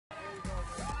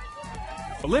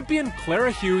Olympian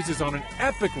Clara Hughes is on an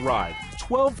epic ride,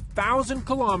 12,000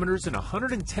 kilometers in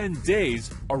 110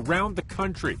 days around the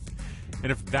country.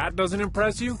 And if that doesn't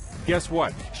impress you, guess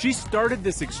what? She started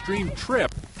this extreme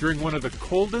trip during one of the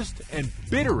coldest and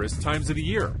bitterest times of the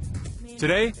year.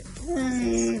 Today,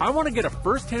 I want to get a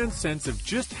first-hand sense of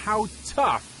just how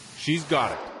tough she's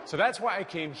got it. So that's why I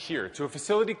came here, to a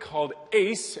facility called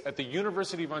ACE at the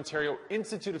University of Ontario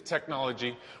Institute of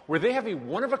Technology, where they have a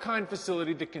one-of-a-kind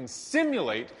facility that can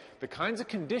simulate the kinds of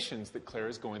conditions that Claire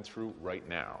is going through right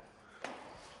now.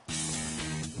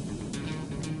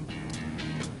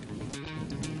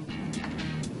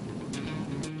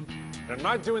 And I'm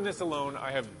not doing this alone.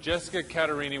 I have Jessica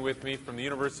Catarini with me from the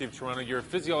University of Toronto. You're a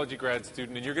physiology grad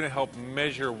student, and you're going to help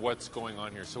measure what's going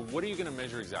on here. So what are you going to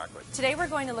measure exactly? Today we're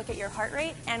going to look at your heart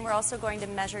rate, and we're also going to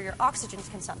measure your oxygen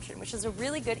consumption, which is a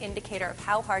really good indicator of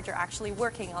how hard you're actually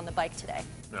working on the bike today.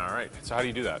 All right. So how do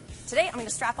you do that? Today I'm going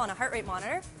to strap on a heart rate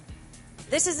monitor.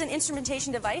 This is an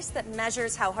instrumentation device that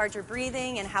measures how hard you're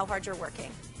breathing and how hard you're working.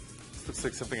 This looks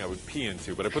like something I would pee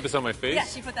into, but I put this on my face?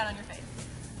 Yes, you put that on your face.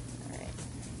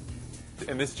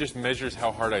 And this just measures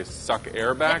how hard I suck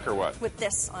air back, or what? With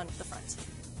this on the front.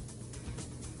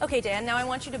 Okay, Dan, now I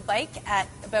want you to bike at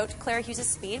about Clara Hughes'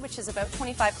 speed, which is about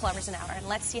 25 kilometers an hour, and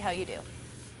let's see how you do.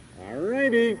 All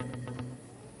righty.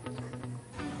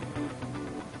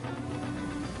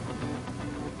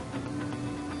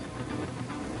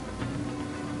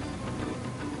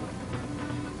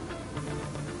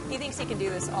 He thinks he can do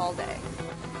this all day.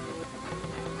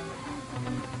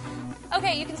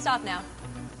 Okay, you can stop now.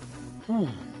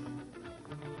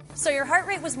 So your heart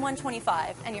rate was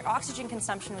 125, and your oxygen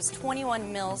consumption was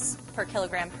 21 mils per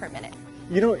kilogram per minute.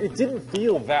 You know, it didn't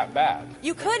feel that bad.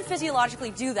 You could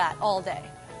physiologically do that all day.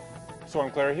 So I'm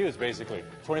Clara Hughes, basically.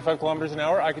 25 kilometers an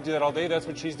hour, I could do that all day. That's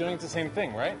what she's doing. It's the same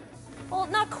thing, right? Well,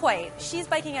 not quite. She's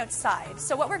biking outside.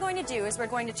 So what we're going to do is we're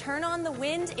going to turn on the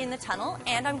wind in the tunnel,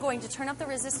 and I'm going to turn up the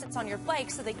resistance on your bike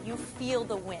so that you feel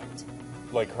the wind.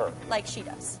 Like her? Like she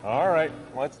does. All right,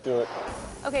 let's do it.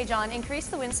 Okay, John, increase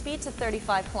the wind speed to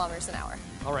 35 kilometers an hour.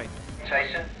 All right.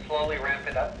 Tyson, slowly ramp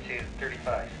it up to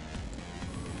 35.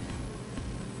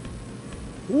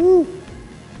 Woo!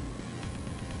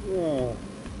 Oh.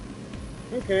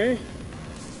 Okay.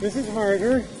 This is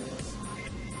harder.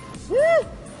 Woo!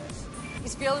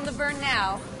 He's feeling the burn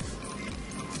now.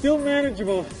 Still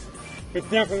manageable, but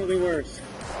definitely worse.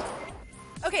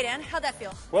 Okay, Dan, how'd that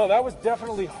feel? Well, that was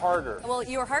definitely harder. Well,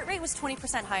 your heart rate was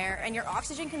 20% higher, and your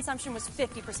oxygen consumption was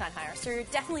 50% higher. So you're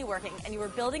definitely working, and you were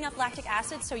building up lactic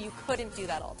acid, so you couldn't do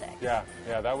that all day. Yeah,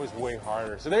 that was way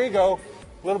harder. So there you go.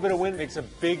 A little bit of wind makes a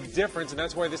big difference, and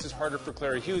that's why this is harder for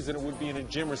Clara Hughes than it would be in a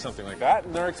gym or something like that.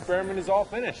 And our experiment is all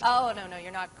finished. Oh, no,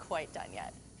 you're not quite done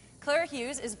yet. Clara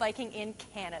Hughes is biking in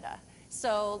Canada.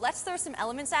 So let's throw some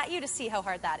elements at you to see how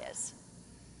hard that is.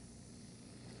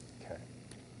 Okay.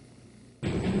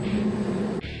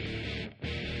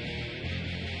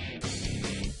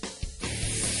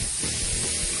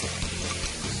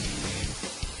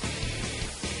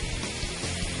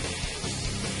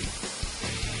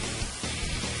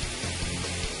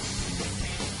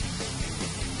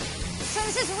 So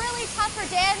this is really tough for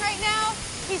Dan right now.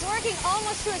 He's working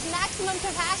almost to his maximum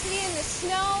capacity in the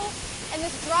snow, and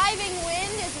this driving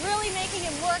wind is really making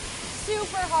him work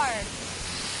super hard.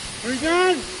 Are you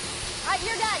done? All right,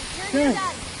 you're done. You're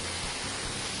done.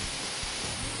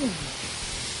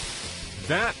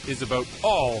 That is about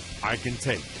all I can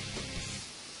take.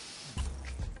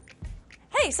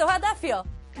 Hey, so how'd that feel?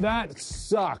 That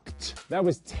sucked. That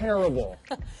was terrible.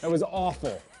 That was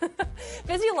awful.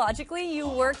 Physiologically, you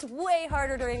worked way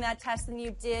harder during that test than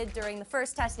you did during the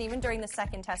first test and even during the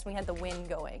second test when we had the wind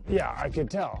going. Yeah, I could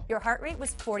tell. Your heart rate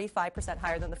was 45%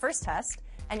 higher than the first test,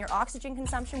 and your oxygen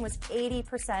consumption was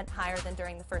 80% higher than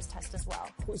during the first test as well.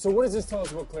 So what does this tell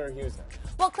us about Clara Hughes then?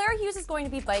 Well, Clara Hughes is going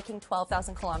to be biking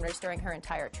 12,000 kilometers during her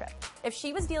entire trip. If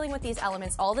she was dealing with these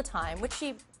elements all the time, which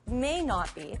she may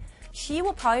not be, she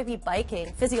will probably be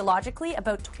biking physiologically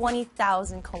about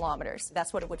 20,000 kilometers.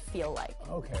 That's what it would feel like.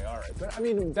 Okay, all right. But I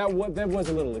mean, that was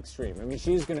a little extreme. I mean,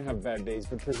 she's going to have bad days,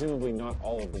 but presumably not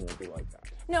all of them will be like that.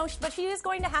 No, but she is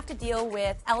going to have to deal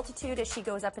with altitude as she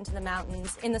goes up into the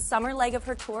mountains. In the summer leg of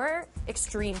her tour,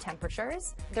 extreme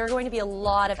temperatures. There are going to be a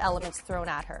lot of elements thrown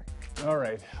at her. All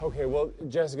right. Okay, well,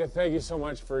 Jessica, thank you so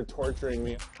much for torturing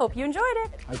me. Hope you enjoyed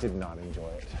it. I did not enjoy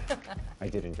it. I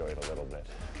did enjoy it a little bit,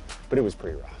 but it was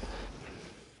pretty rough.